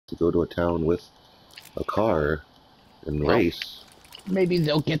to go to a town with a car and race. Maybe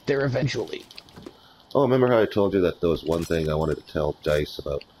they'll get there eventually. Oh, remember how I told you that there was one thing I wanted to tell DICE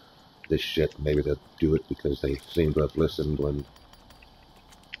about this shit? Maybe they'll do it because they seem to have listened when...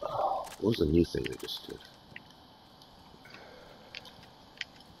 Oh, what was the new thing they just did?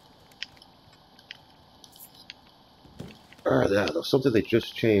 Yeah, there was something they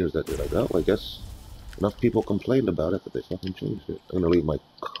just changed that they're like, oh, I guess enough people complained about it that they fucking changed it. I'm gonna leave my...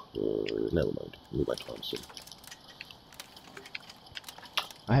 never mind. Leave my Thompson.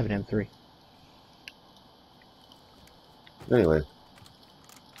 I have an M3. Anyway,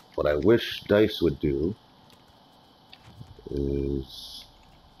 what I wish DICE would do is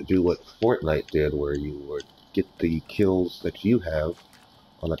do what Fortnite did, where you would get the kills that you have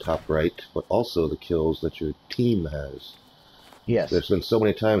on the top right, but also the kills that your team has. Yes. There's been so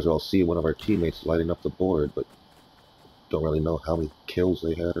many times where I'll see one of our teammates lighting up the board, but don't really know how many kills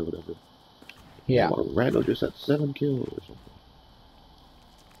they had or whatever. Yeah. Rando just had 7 kills or something.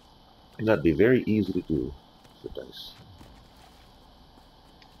 And that'd be very easy to do for DICE.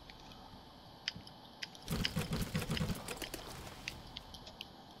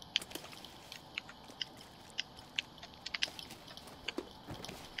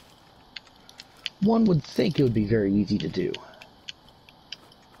 One would think it would be very easy to do.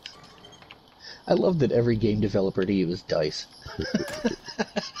 I love that every game developer to you is DICE.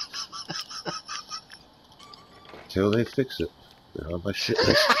 Till they fix it. They're on my shit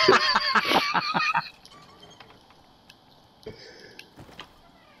list.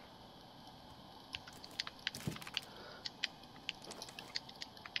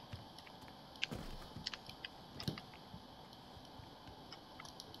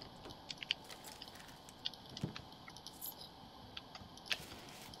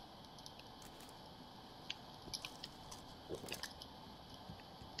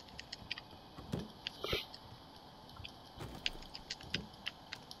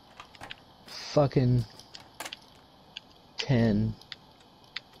 Fucking 10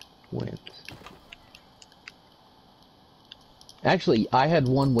 wins. Actually, I had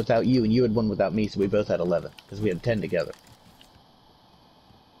one without you, and you had one without me, so we both had 11, because we had 10 together.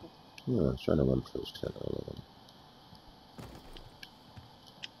 Yeah, I was trying to run for those 10 or 11.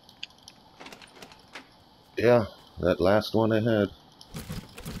 Yeah, that last one I had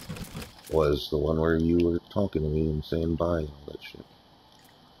was the one where you were talking to me and saying bye and all that shit.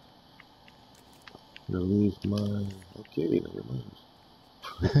 Leave my... Okay, never mind.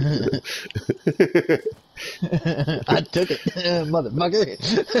 I took it, motherfucker.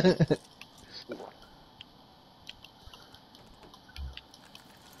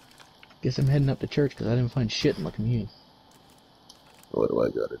 Guess I'm heading up to church because I didn't find shit in my commune. What do I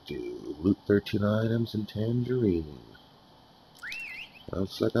gotta do? Loot 13 items and tangerine.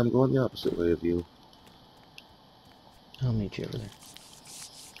 Looks like I'm going the opposite way of you. I'll meet you over there.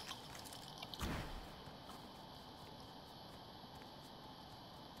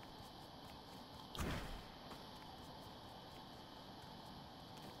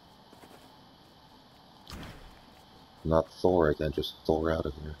 Not Thor, I can't just Thor out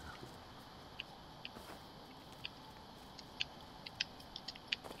of here.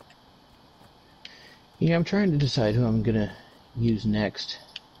 Yeah, I'm trying to decide who I'm gonna use next.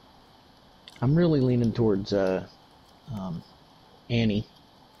 I'm really leaning towards Annie. Yeah,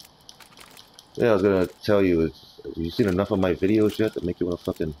 I was gonna tell you, have you seen enough of my videos yet that make you want to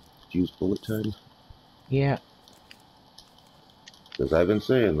fucking use bullet time? Yeah. Because I've been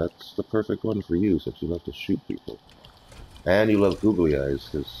saying that's the perfect one for you, since you love to shoot people. And you love googly eyes,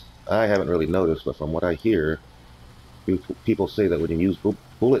 because I haven't really noticed, but from what I hear, people say that when you use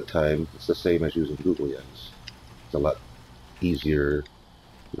bullet time, it's the same as using googly eyes. It's a lot easier.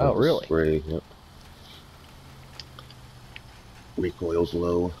 Oh, really? Spray, yep. Recoil's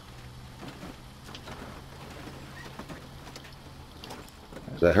low.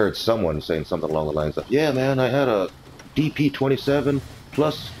 So I heard someone saying something along the lines of, yeah, man, I had a DP-27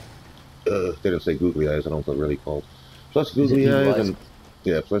 plus, they didn't say googly eyes, I don't know what they're really called. Plus googly eyes, and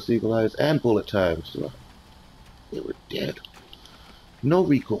yeah, plus eagle eyes and bullet time. So they were dead. No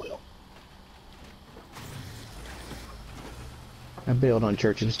recoil. I bailed on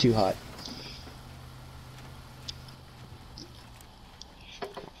church. It was too hot.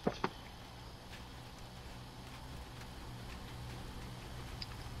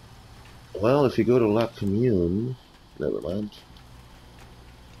 Well, if you go to La Commune, never mind.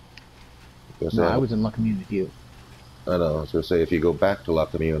 No, I was in La Commune with you. I know, I was going to say, if you go back to La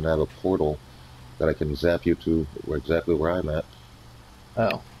Commune, I have a portal that I can zap you to exactly where I'm at.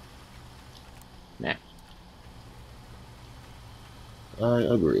 Oh. Nah. I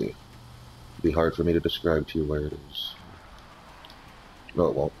agree. It'd be hard for me to describe to you where it is. No,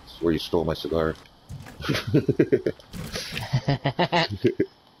 it won't. It's where you stole my cigar.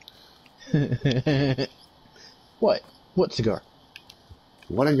 What? What cigar?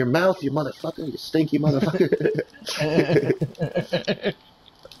 One in your mouth, you motherfucker. You stinky motherfucker.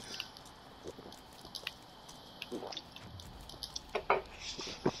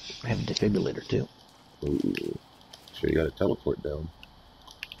 I have a defibrillator too. Ooh. Sure you gotta teleport down.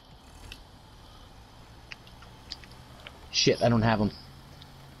 Shit, I don't have them.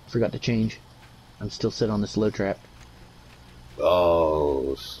 Forgot to change. I'm still sitting on the slow trap.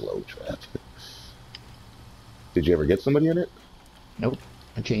 Oh, slow trap. Did you ever get somebody in it? Nope.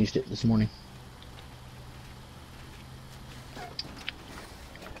 I changed it this morning.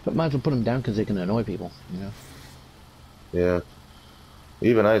 But might as well put them down because they can annoy people, you know? Yeah.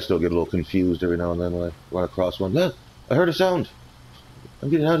 Even I still get a little confused every now and then when I run across one. Yeah, I heard a sound. I'm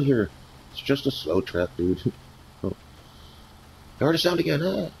getting out of here. It's just a slow trap, dude. Oh. I heard a sound again.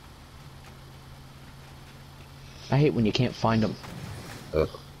 Ah. I hate when you can't find them. Ugh.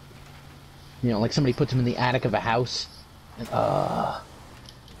 You know, like somebody puts them in the attic of a house. And,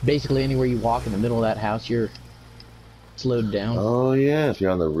 basically anywhere you walk in the middle of that house, you're slowed down. Oh, yeah, if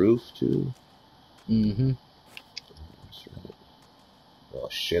you're on the roof, too. Mm-hmm. That's right. Oh,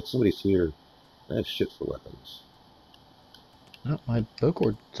 shit, somebody's here. I have shit for weapons. Oh, my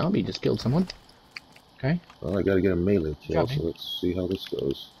bow-cord zombie just killed someone. Okay. Well, I gotta get a melee kill, Copy. so let's see how this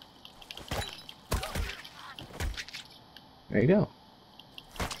goes. There you go.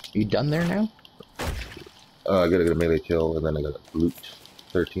 You done there now? I gotta get a melee kill, and then I gotta loot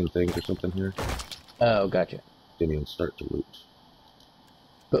 13 things or something here. Oh, gotcha. Didn't even start to loot.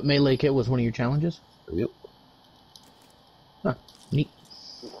 But melee kill was one of your challenges? Yep. Huh. Neat.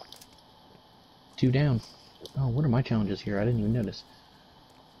 2 down. Oh, what are my challenges here? I didn't even notice.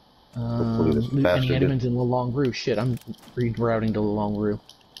 Hopefully this Loot any bastard enemies in the long brew. Shit, I'm rerouting to the long brew.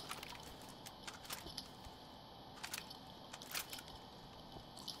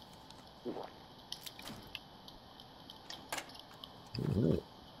 Alright.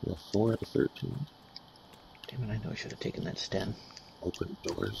 Yeah, 4 out of 13. Damn it, I know I should have taken that stem. Open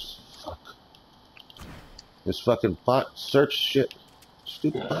doors. Fuck. This fucking bot search shit.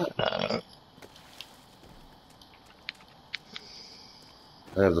 Stupid bot.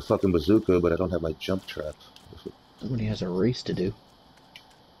 I have the fucking bazooka, but I don't have my jump trap. Somebody has a race to do.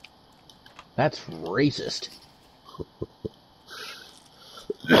 That's racist.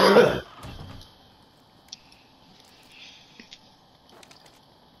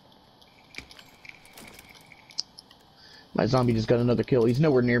 My zombie just got another kill. He's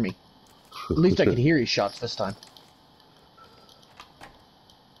nowhere near me. At least I could hear his shots this time.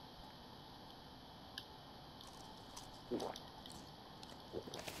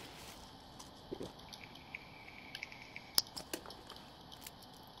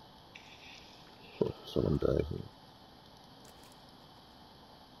 Someone died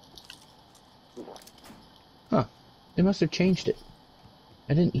here. Huh. They must have changed it.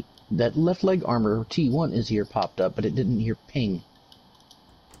 I didn't... That left leg armor, T1, is here popped up, but it didn't hear ping.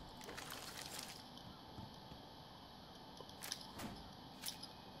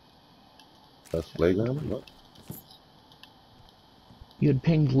 Left leg armor? What? You had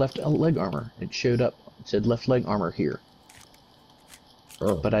pinged left leg armor. It showed up. It said left leg armor here.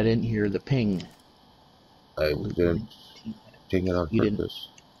 Oh. But I didn't hear the ping. I didn't ping it on You didn't? purpose.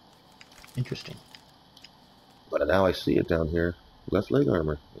 Interesting. But now I see it down here. Left leg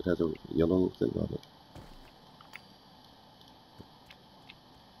armor. It has a yellow thing on it.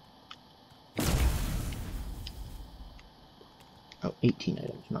 Oh, 18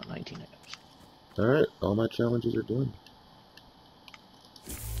 items, not 19 items. Alright, all my challenges are done.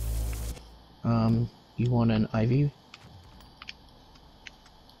 You want an IV?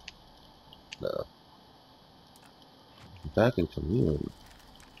 No. I'm back in commune.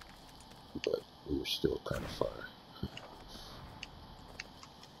 But we were still kind of far.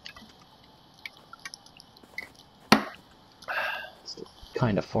 Still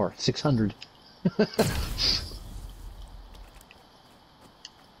kind of far. 600. Is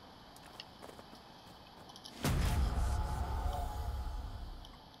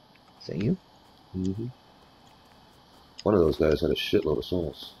that you? Mm-hmm. One of those guys had a shitload of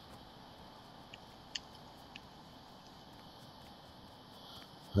souls.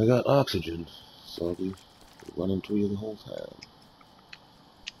 I got oxygen, so I'll be running to you the whole time.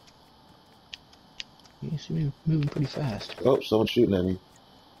 You seem to be moving pretty fast. Oh, someone's shooting at me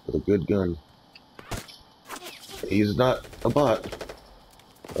with a good gun. He's not a bot.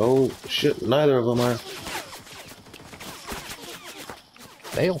 Oh, shit, neither of them are.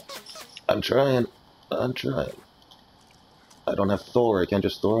 Bail. I'm trying. I'm trying. I don't have Thor. I can't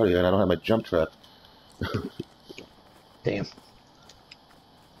just throw out here, and I don't have my jump trap. Damn.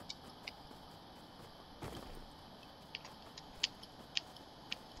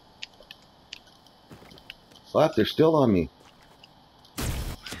 Flap, they're still on me.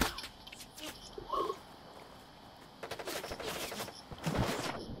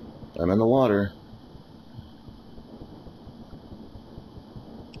 I'm in the water.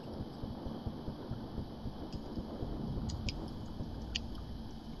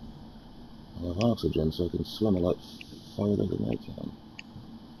 I have oxygen, so I can swim a lot farther than I can.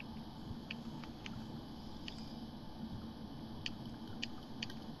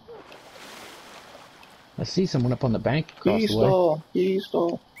 I see someone up on the bank across the way.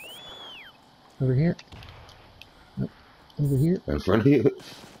 Beastal! Over here. Nope. Over here. In front of you?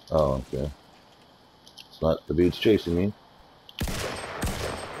 Oh, okay. It's not the dude's chasing me.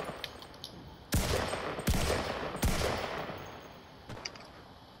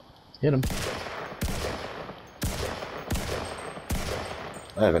 Hit him.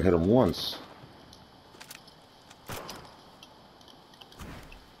 I haven't hit him once.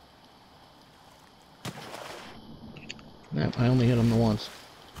 No, I only hit him the once.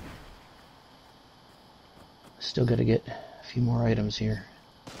 Still gotta get a few more items here.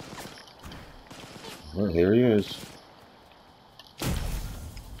 Well, here he is.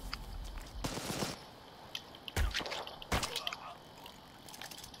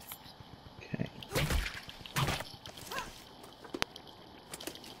 Okay.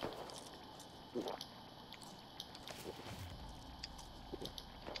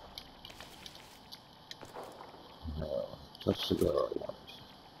 Tough cigar I want.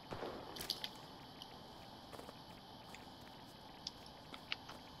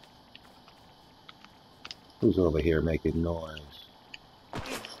 Who's over here making noise?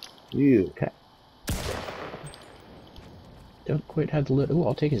 You. Okay. Don't quite have the lid. Oh,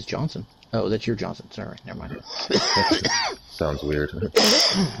 I'll take his Johnson. Oh, that's your Johnson. Sorry, never mind. Sounds weird.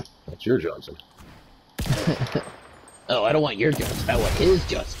 That's your Johnson. Oh, I don't want your Johnson. I want his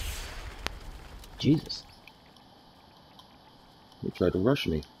Johnson. Jesus. He tried to rush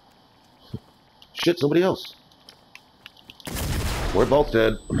me. Shit, somebody else. We're both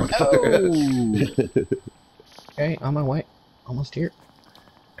dead. Oh. Okay, on my way. Almost here.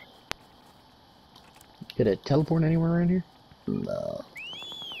 Get a teleport anywhere around here? No.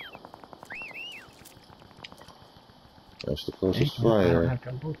 That's the closest Okay, I don't fire. have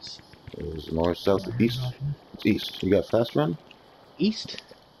teleports. Is north, south, east? It's east. You got fast run? East?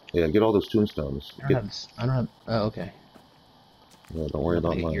 Yeah, get all those tombstones. I don't have. Oh, okay. Yeah, don't worry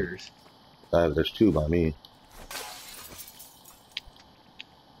about mine. Yours. There's 2 by me.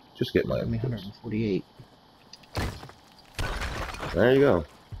 Just get my. Give me 148. There you go.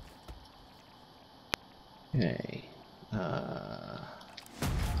 Okay.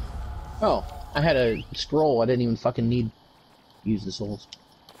 Oh, I had a scroll. I didn't even fucking need to use the souls.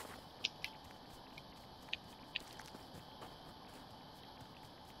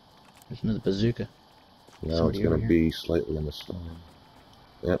 There's another bazooka. Now it's gonna be slightly in the storm.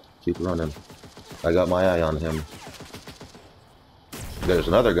 Yep, keep running. I got my eye on him. There's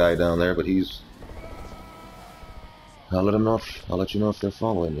another guy down there, but he's. I'll let you know if they're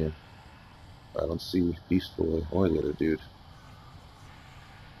following you. I don't see Beast Boy or the other dude.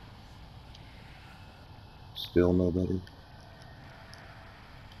 Still nobody.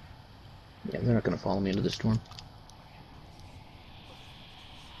 Yeah, they're not gonna follow me into the storm.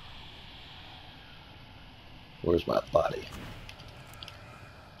 Where's my body?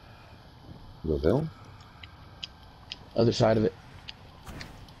 Lavelle? Other side of it.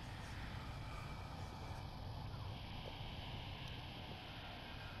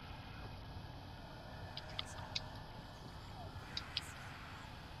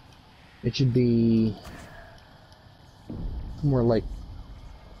 It should be more like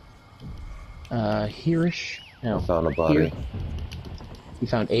here-ish. No, I found a body. Here. You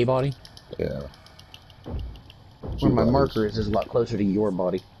found a body? Yeah. Where my marker is a lot closer to your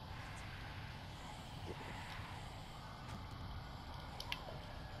body.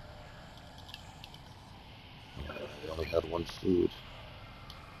 I only had 1 food.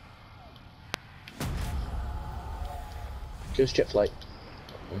 Just jet flight.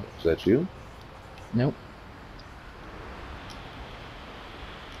 Is that you? Nope.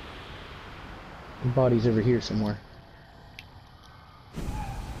 The body's over here somewhere.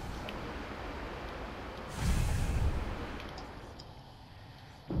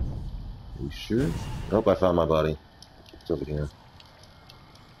 You sure? Nope, I found my body. It's over here.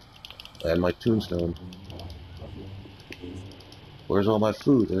 And my tombstone. Where's all my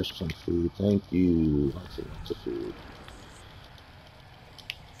food? There's some food. Thank you. Lots of food.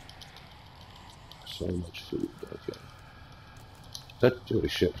 So much food. Okay. That, holy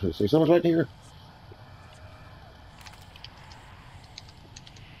shit. There's someone's right here.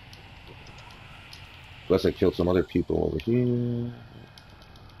 Unless I killed some other people over here.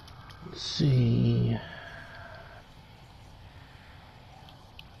 Let's see.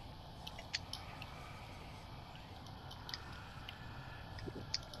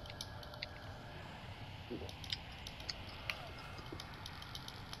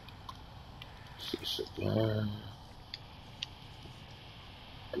 Cigar.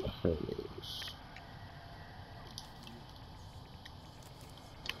 Hermes.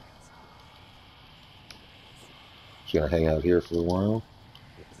 Just gonna hang out here for a while.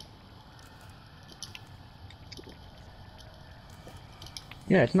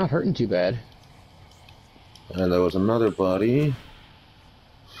 Yeah, it's not hurting too bad. And there was another body.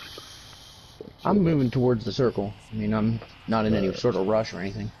 I'm moving towards the circle. I mean, I'm not in any sort of rush or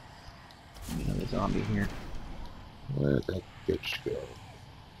anything. Another zombie here. Where'd that bitch go?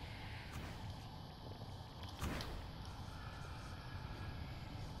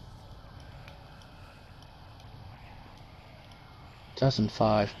 It's us in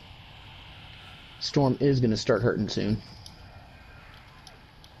 5. Storm is going to start hurting soon.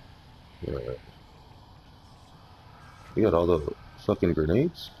 Yeah. You got all the fucking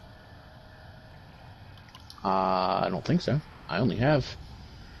grenades? I don't think so. I only have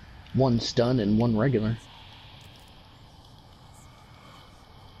 1 stun and 1 regular.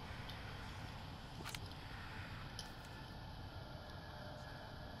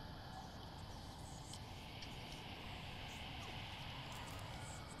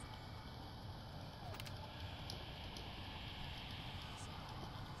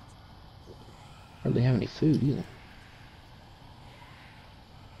 Hardly have any food either.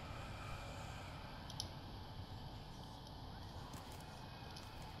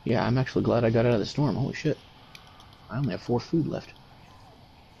 Yeah, I'm actually glad I got out of the storm. Holy shit. I only have 4 food left.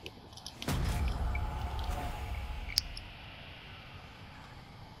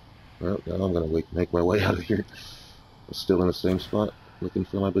 Well, now I'm gonna make my way out of here. I'm still in the same spot, looking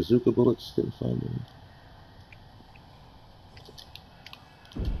for my bazooka bullets. Didn't find them.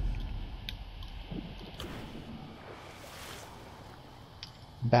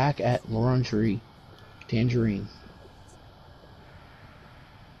 Back at Laurentry. Tangerine.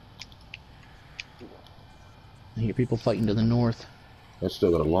 I hear people fighting to the north. I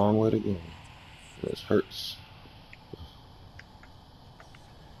still got a long way to go. This hurts.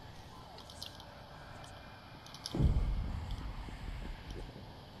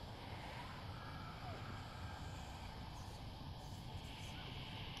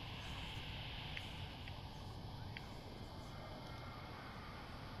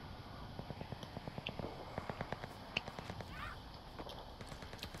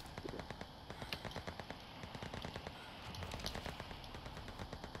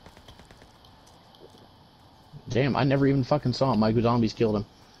 Damn, I never even fucking saw him. My zombies killed him.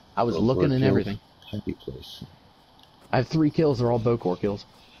 I was looking and everything. Happy place. I have 3 kills. They're all Bocor kills.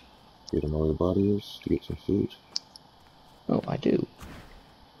 You don't know where the body is to get some food. Oh, I do.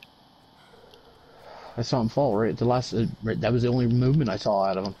 I saw him fall right at the last. That was the only movement I saw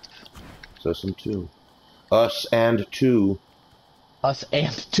out of him. So some 2. Us and 2. Us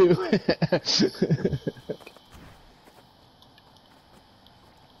and 2.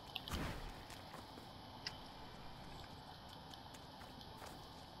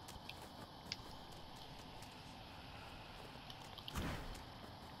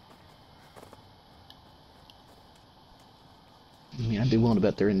 I mean, I'd be willing to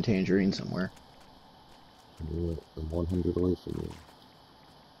bet they're in Tangerine somewhere. Yeah, I'm 100 away from you.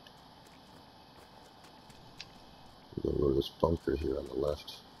 I'm gonna go to this bunker here on the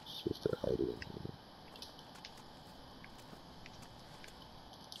left. See if they're hiding in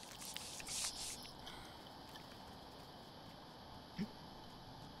here.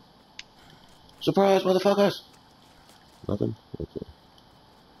 Surprise, motherfuckers! Nothing? Okay.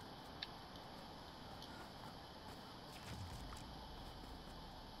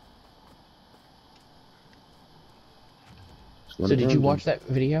 So did you watch that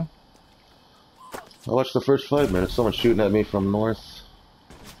video? I watched the first 5 minutes. Someone's shooting at me from north.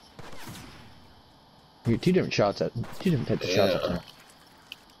 You're 2 different shots at 2 different types of shots at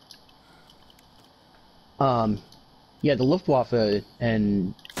them. Yeah, the Luftwaffe,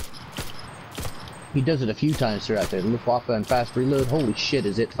 and he does it a few times throughout there. The Luftwaffe and fast reload. Holy shit,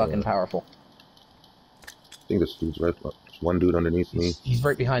 is it fucking powerful! I think this dude's right. There's one dude underneath me. He's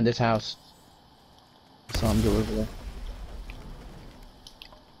right behind this house. I saw him go over there.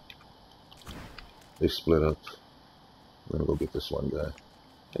 They split up. We're gonna go get this one guy.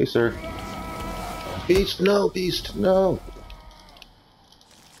 Hey, sir. Beast, no, beast, no.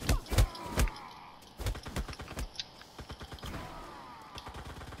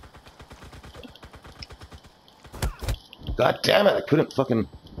 God damn it! I couldn't fucking.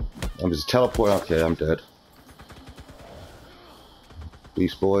 I'm just teleport. Okay, I'm dead.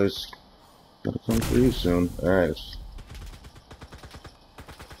 Beast boys, gotta come for you soon. All right.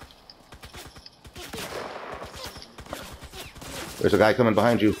 There's a guy coming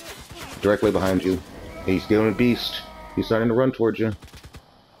behind you. Directly behind you. He's doing a beast. He's starting to run towards you.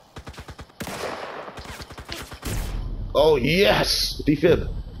 Oh, yes!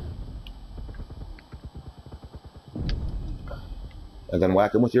 Defib. And then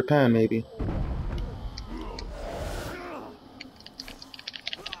whack him with your pan, maybe.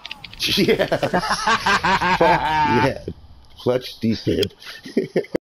 Yes! Fuck yeah. Clutch defib.